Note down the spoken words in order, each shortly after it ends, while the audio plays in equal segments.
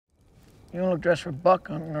You don't look dressed for buck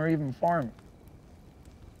hunting or even farming.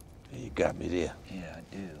 You got me there. Yeah,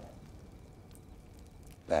 I do.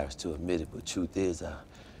 Embarrassed to admit it, but truth is, I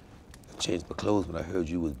changed my clothes when I heard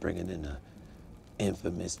you was bringing in the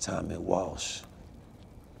infamous Tommy Walsh.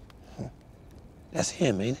 That's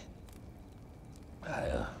him, ain't it?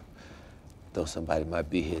 I thought somebody might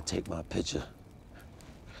be here to take my picture.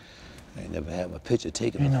 I ain't never had my picture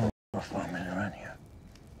taken. Ain't no farmers around here.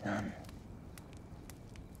 None.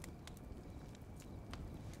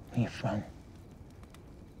 Where you from?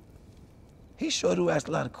 He sure do ask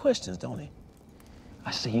a lot of questions, don't he?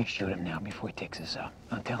 I say you shoot him now before he takes us out.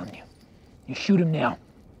 I'm telling you. You shoot him now.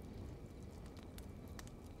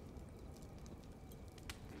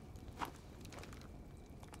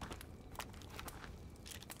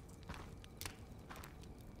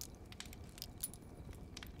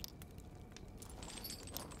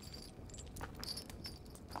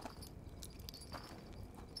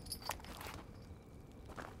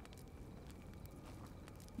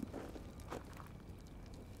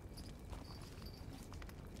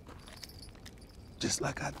 Just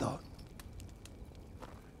like I thought.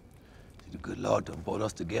 See, the good Lord done brought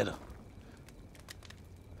us together.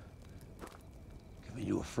 Giving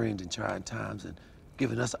you a friend in trying times and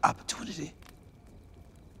giving us an opportunity.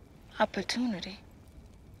 Opportunity?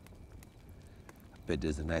 I bet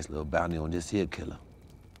there's a nice little bounty on this here killer.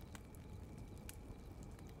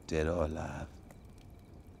 Dead or alive.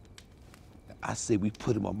 I say we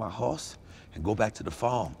put him on my horse and go back to the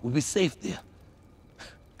farm. We'll be safe there.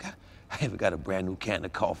 I even got a brand new can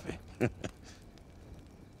of coffee. You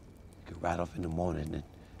can ride off in the morning and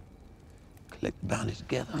collect the bounty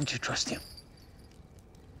together. Don't you trust him?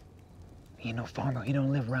 He ain't no farmer. He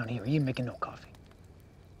don't live around here. He ain't making no coffee.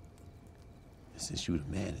 And since you're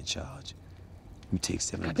the man in charge, you take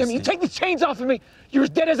 70%. God damn it, you take these chains off of me. You're as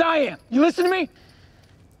dead as I am. You listen to me?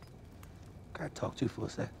 Can I talk to you for a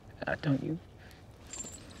sec? Don't you?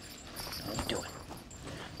 Don't you do it.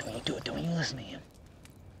 Don't you do it. Don't you listen to him.